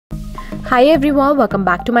Hi everyone, welcome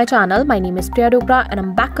back to my channel. My name is Priya Dopra and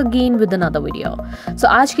I'm back again with another video. So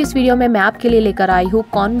आज की इस video में मैं आपके लिए लेकर आई हूँ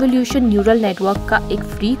कॉन्वोल्यूशन न्यूरल नेटवर्क का एक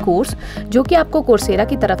फ्री कोर्स जो कि आपको कोर्सेरा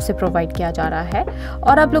की तरफ से प्रोवाइड किया जा रहा है।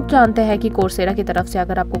 और आप लोग जानते हैं कि कोर्सेरा की तरफ से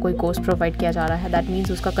अगर आपको कोई कोर्स प्रोवाइड किया जा रहा है दैट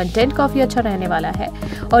मीन्स उसका कंटेंट काफ़ी अच्छा रहने वाला है।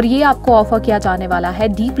 और ये आपको ऑफर किया जाने वाला है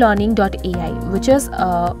deeplearning.ai which is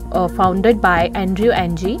founded by Andrew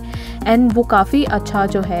एंजी and वो काफ़ी अच्छा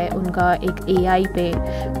जो है उनका एक AI पे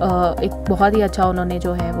एक बहुत ही अच्छा उन्होंने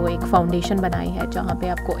जो है वो एक फाउंडेशन बनाई है जहाँ पे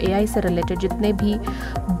आपको AI से रिलेटेड जितने भी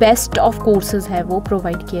बेस्ट ऑफ कोर्सेज है वो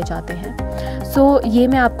प्रोवाइड किए जाते हैं। सो ये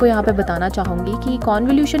मैं आपको यहाँ पे बताना चाहूँगी कि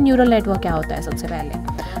कॉन्वोल्यूशन न्यूरल नेटवर्क क्या होता है। सबसे पहले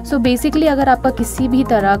सो बेसिकली अगर आपका किसी भी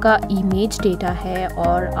तरह का इमेज डेटा है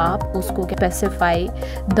और आप उसको specify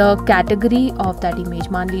the category of that image,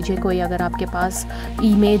 मान लीजिए कोई अगर आपके पास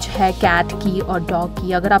इमेज है कैट की और डॉग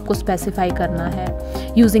की, अगर आपको स्पेसिफाई करना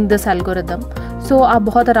है यूजिंग दिस एल्गोरिदम, सो आप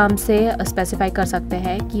बहुत आराम से स्पेसिफाई कर सकते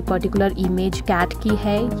हैं कि पर्टिकुलर इमेज कैट की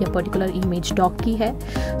है या पर्टिकुलर इमेज डॉग की है।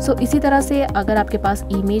 सो इसी तरह से अगर आपके पास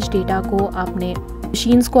इमेज डेटा को आपने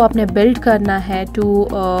मशीन्स को आपने बिल्ड करना है to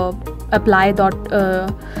apply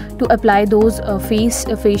those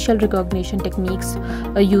facial recognition techniques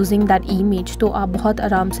using that image, तो आप बहुत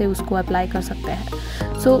आराम से उसको अप्लाई कर सकते हैं।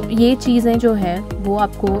 सो ये चीज़ें जो हैं वो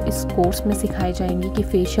आपको इस कोर्स में सिखाई जाएंगी कि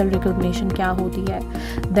फेशियल रिकॉग्निशन क्या होती है,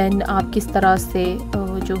 देन आप किस तरह से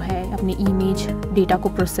जो है अपनी इमेज डेटा को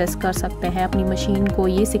प्रोसेस कर सकते हैं, अपनी मशीन को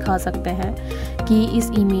ये सिखा सकते हैं कि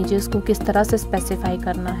इस इमेजेस को किस तरह से स्पेसिफाई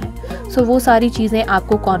करना है। सो वो सारी चीज़ें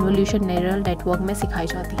आपको कॉन्वोल्यूशन न्यूरल नेटवर्क में सिखाई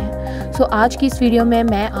जाती हैं। सो आज की इस वीडियो में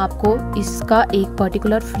मैं आपको इसका एक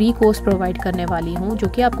पर्टिकुलर फ्री कोर्स प्रोवाइड करने वाली हूँ जो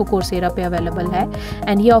कि आपको कोर्सेरा पे अवेलेबल है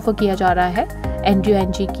एंड ये ऑफ़र किया जा रहा है एंड्रयू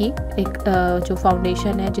एंजी की एक जो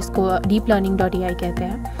फाउंडेशन है जिसको deeplearning.ai कहते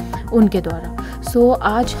हैं उनके द्वारा। सो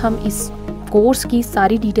आज हम इस कोर्स की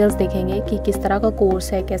सारी डिटेल्स देखेंगे कि किस तरह का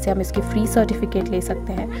कोर्स है, कैसे हम इसकी फ्री सर्टिफिकेट ले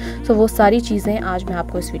सकते हैं। सो वो सारी चीज़ें आज मैं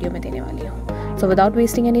आपको इस वीडियो में देने वाली हूँ। So without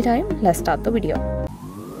wasting any time let's start the video.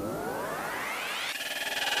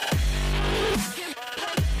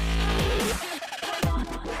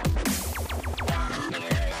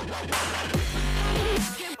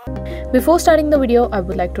 Before starting the video, I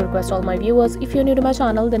would like to request all my viewers, if you're new to my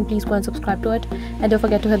channel, then please go and subscribe to it and don't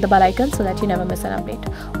forget to hit the bell icon so that you never miss an update.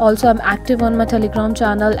 Also, I'm active on my Telegram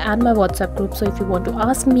channel and my WhatsApp group, so if you want to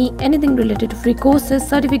ask me anything related to free courses,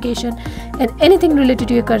 certification and anything related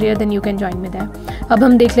to your career, then you can join me there. अब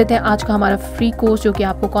हम देख लेते हैं आज का हमारा free course जो कि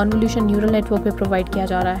आपको कॉन्वोल्यूशन न्यूरल नेटवर्क पे प्रोवाइड किया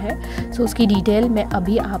जा रहा है। सो उसकी डिटेल मैं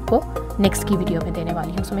अभी आपको नेक्स्ट की वीडियो में देने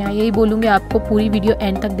वाली हूँ। सो मैं यही बोलूँगी आपको पूरी वीडियो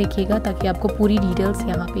एंड तक देखिएगा ताकि आपको पूरी डिटेल्स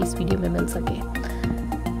यहाँ पे इस वीडियो में मिल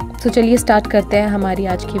सके। सो चलिए स्टार्ट करते हैं हमारी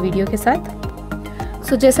आज की वीडियो के साथ।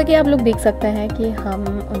 सो जैसा कि आप लोग देख सकते हैं कि हम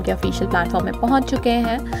उनके ऑफिशियल प्लेटफॉर्म में पहुंच चुके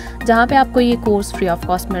हैं जहां पे आपको ये कोर्स फ्री ऑफ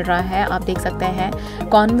कॉस्ट मिल रहा है। आप देख सकते हैं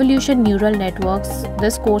convolution neural networks,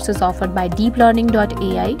 this course is offered by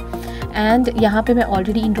deeplearning.ai and यहाँ पे मैं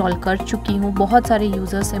ऑलरेडी इनरोल कर चुकी हूँ। बहुत सारे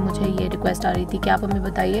यूज़र्स से मुझे ये रिक्वेस्ट आ रही थी कि आप हमें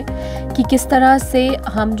बताइए कि किस तरह से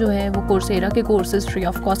हम जो है वो कोर्सेरा के कोर्सेज फ्री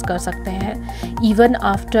ऑफ कॉस्ट कर सकते हैं even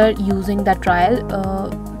after using the trial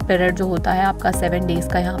period जो होता है आपका 7 डेज़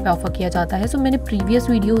का यहाँ पे ऑफ़र किया जाता है। सो मैंने प्रीवियस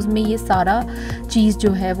वीडियोस में ये सारा चीज़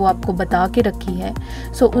जो है वो आपको बता के रखी है।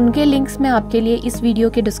 सो उनके लिंक्स मैं आपके लिए इस वीडियो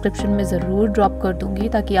के डिस्क्रिप्शन में ज़रूर ड्रॉप कर दूँगी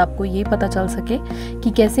ताकि आपको ये पता चल सके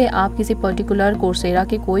कि कैसे आप किसी पर्टिकुलर कोर्सेरा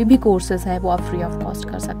के कोई भी कोर्सेज़ है वो आप फ्री ऑफ कॉस्ट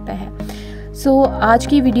कर सकते हैं। सो आज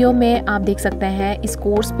की वीडियो में आप देख सकते हैं इस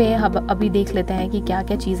कोर्स पे हम अभी देख लेते हैं कि क्या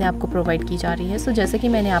क्या चीज़ें आपको प्रोवाइड की जा रही है। सो जैसे कि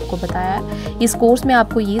मैंने आपको बताया इस कोर्स में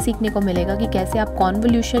आपको ये सीखने को मिलेगा कि कैसे आप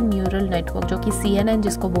कॉन्वोल्यूशन न्यूरल नेटवर्क जो कि CNN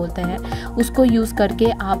जिसको बोलते हैं उसको यूज़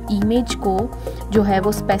करके आप इमेज को जो है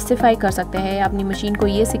वो स्पेसिफाई कर सकते हैं। अपनी मशीन को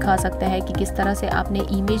ये सिखा सकते हैं कि किस तरह से आपने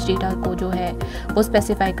इमेज डेटा को जो है वो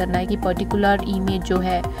स्पेसिफाई करना है कि पर्टिकुलर इमेज जो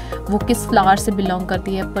है वो किस फ्लावर से बिलोंग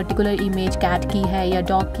करती है, पर्टिकुलर इमेज कैट की है या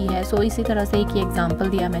डॉग की है। सो इसी तरह से एक एग्जांपल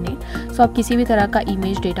दिया मैंने। सो आप किसी भी तरह का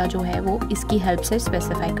इमेज डेटा जो है वो इसकी हेल्प से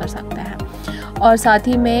स्पेसिफाई कर सकते हैं। और साथ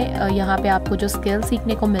ही में यहाँ पे आपको जो स्किल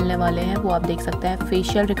सीखने को मिलने वाले हैं वो आप देख सकते हैं।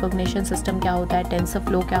 फेशियल रिकॉग्निशन सिस्टम क्या होता है, टेंसर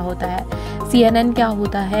फ्लो क्या होता है, CNN क्या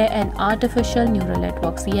होता है and artificial neural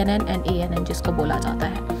network CNN and ANN जिसको बोला जाता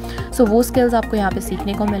है। सो वो स्किल्स आपको यहाँ पे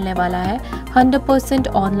सीखने को मिलने वाला है। 100%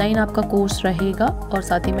 ऑनलाइन आपका कोर्स रहेगा और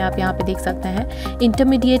साथ ही में आप यहाँ पे देख सकते हैं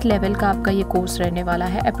इंटरमीडिएट लेवल का आपका ये कोर्स रहने वाला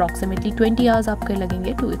है। अप्रॉक्सीमेटली 20 आवर्स आपके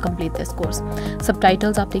लगेंगे to complete this course.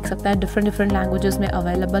 Subtitles आप देख सकते हैं डिफरेंट लैंग्वेजेस में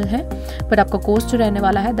अवेलेबल है बट आपका कोर्स जो रहने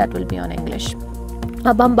वाला है that will be on English.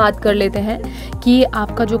 अब हम बात कर लेते हैं कि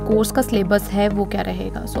आपका जो कोर्स का सिलेबस है वो क्या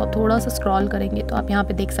रहेगा। सो आप थोड़ा सा स्क्रॉल करेंगे तो आप यहाँ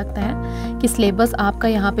पे देख सकते हैं कि सिलेबस आपका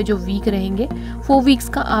यहाँ पे जो वीक रहेंगे 4 वीक्स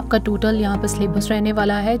का आपका टोटल यहाँ पे सिलेबस रहने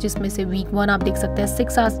वाला है, जिसमें से वीक 1 आप देख सकते हैं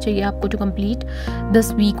 6 आवर्स चाहिए आपको to complete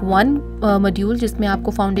this week 1 module, जिसमें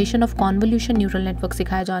आपको foundation of convolution neural network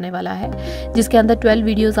सिखाया जाने वाला है, जिसके अंदर 12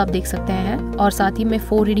 वीडियोज़ आप देख सकते हैं और साथ ही में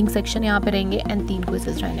 4 रीडिंग सेक्शन यहाँ पे रहेंगे एंड 3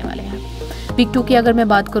 क्विजेज रहने वाले हैं। वीक 2 की अगर मैं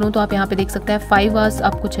बात करूं तो आप यहाँ पे देख सकते हैं 5 आवर्स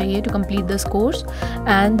आपको चाहिए to complete this course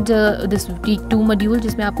and this week 2 module,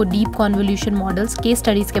 जिसमें आपको deep convolution models case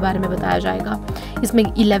studies के बारे में बताया जाएगा। इसमें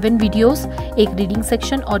 11 वीडियोस, एक रीडिंग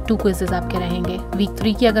सेक्शन और 2 क्विजेज आपके रहेंगे। वीक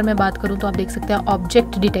 3 की अगर मैं बात करूँ तो आप देख सकते हैं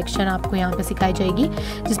ऑब्जेक्ट डिटेक्शन आपको यहाँ पे सिखाई जाएगी,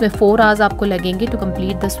 जिसमें 4 आवर्स आपको लगेंगे to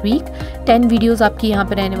complete this week. 10 videos आपकी यहाँ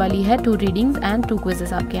पे रहने वाली है, 2 रीडिंग्स एंड 2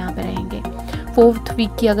 क्विजेज आपके यहाँ पे रहेंगे। 4th वीक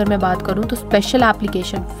की अगर मैं बात करूं तो special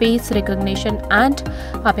application, face recognition and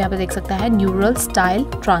आप यहाँ पे देख सकते हैं न्यूरल स्टाइल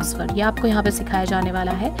ट्रांसफ़र, ये आपको यहाँ पे सिखाया जाने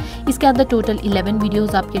वाला है। इसके अंदर टोटल 11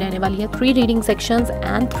 वीडियोस आपकी रहने वाली है, 3 रीडिंग सेक्शंस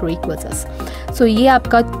एंड 3 क्विजेस। सो ये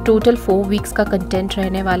आपका टोटल 4 वीक्स का कंटेंट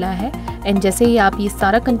रहने वाला है। एंड जैसे ही आप ये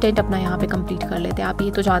सारा कंटेंट अपना यहाँ पे कंप्लीट कर लेते हैं, आप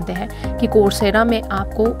ये तो जानते हैं कि कोर्सेरा में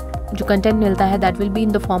आपको जो कंटेंट मिलता है that will be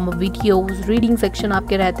in the form of videos, reading section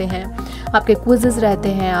आपके रहते हैं, आपके क्विजेस रहते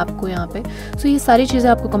हैं आपको यहाँ पे। सो ये सारी चीज़ें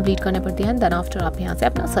आपको कंप्लीट करनी पड़ती हैं, देन आफ्टर आप यहाँ से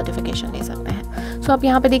अपना सर्टिफिकेशन ले सकते हैं। सो आप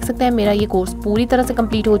यहाँ पे देख सकते हैं मेरा ये कोर्स पूरी तरह से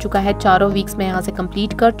कंप्लीट हो चुका है, 4 वीक्स में यहाँ से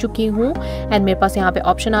कंप्लीट कर चुकी हूँ एंड मेरे पास यहाँ पे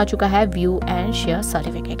ऑप्शन आ चुका है व्यू एंड शेयर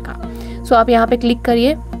सर्टिफिकेट का। सो आप यहाँ पे क्लिक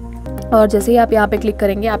करिए और जैसे ही आप यहाँ पे क्लिक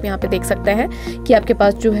करेंगे आप यहाँ पे देख सकते हैं कि आपके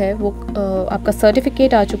पास जो है वो आपका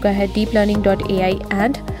सर्टिफिकेट आ चुका है deeplearning.ai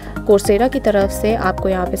एंड कोर्सेरा की तरफ से आपको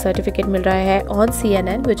यहाँ पे सर्टिफिकेट मिल रहा है on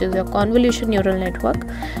CNN which is your convolution neural network.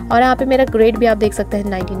 और यहाँ पे मेरा ग्रेड भी आप देख सकते हैं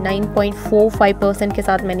 99.45% के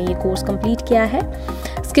साथ मैंने ये कोर्स कंप्लीट किया है।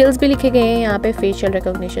 स्किल्स भी लिखे गए हैं यहाँ पे, facial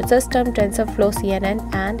recognition system, tensor flow,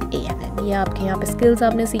 CNN and ANN, ये आपके यहाँ पे स्किल्स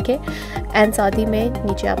आपने सीखे। एंड साथ ही में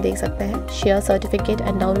नीचे आप देख सकते हैं share certificate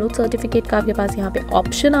and download certificate का आपके पास यहाँ पे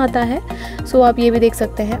ऑप्शन आता है। सो आप ये भी देख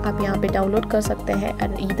सकते हैं, आप यहाँ पे डाउनलोड कर सकते हैं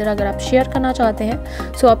एंड इधर अगर आप शेयर करना चाहते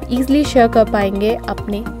हैं सो आप ईजिली शेयर कर पाएंगे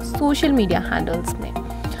अपने सोशल मीडिया हैंडल्स में।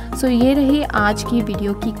 सो ये रही आज की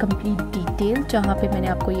वीडियो की कंप्लीट डिटेल, जहाँ पे मैंने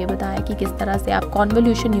आपको ये बताया कि किस तरह से आप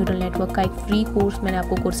कॉन्वोल्यूशन न्यूरल नेटवर्क का एक फ्री कोर्स मैंने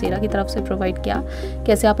आपको कोर्सेरा की तरफ से प्रोवाइड किया,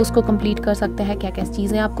 कैसे आप उसको कंप्लीट कर सकते हैं, क्या क्या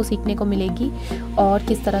चीज़ें आपको सीखने को मिलेगी और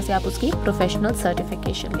किस तरह से आप उसकी प्रोफेशनल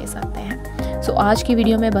सर्टिफिकेशन ले सकते हैं। सो आज की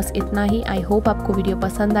वीडियो में बस इतना ही। आई होप आपको वीडियो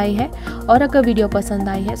पसंद आई है, और अगर वीडियो पसंद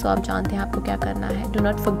आई है तो आप जानते हैं आपको क्या करना है। Do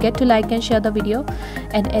not forget to like and share the video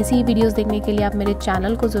and ऐसी ही वीडियोस देखने के लिए आप मेरे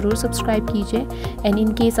चैनल को ज़रूर सब्सक्राइब कीजिए। एंड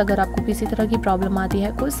इन केस अगर आपको किसी तरह की प्रॉब्लम आती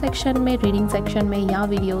है कुछ सेक्शन में, रीडिंग सेक्शन में या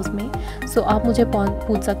वीडियोज़ में, सो आप मुझे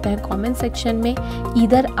पूछ सकते हैं कॉमेंट सेक्शन में।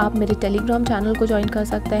 इधर आप मेरे टेलीग्राम चैनल को ज्वाइन कर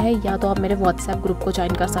सकते हैं या तो आप मेरे व्हाट्सएप ग्रुप को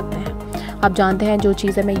ज्वाइन कर सकते हैं। आप जानते हैं जो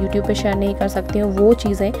चीज़ें मैं यूट्यूब पे शेयर नहीं कर सकती हूँ वो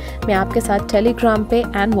चीज़ें मैं आपके साथ टेलीग्राम पे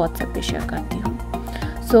एंड व्हाट्सएप पे शेयर करती हूँ।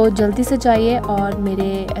 सो जल्दी से जाइए और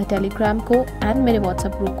मेरे टेलीग्राम को एंड मेरे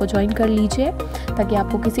व्हाट्सएप ग्रुप को ज्वाइन कर लीजिए ताकि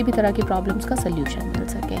आपको किसी भी तरह की प्रॉब्लम्स का सल्यूशन मिल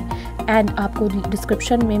सके। एंड आपको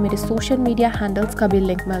डिस्क्रिप्शन में मेरे सोशल मीडिया हैंडल्स का भी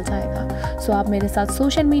लिंक मिल जाएगा। सो आप मेरे साथ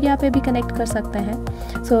सोशल मीडिया पे भी कनेक्ट कर सकते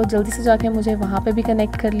हैं। सो जल्दी से जाके मुझे वहाँ पे भी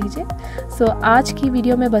कनेक्ट कर लीजिए। सो आज की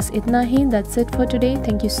वीडियो में बस इतना ही। That's it for today.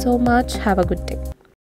 Thank you so much. Have a good day.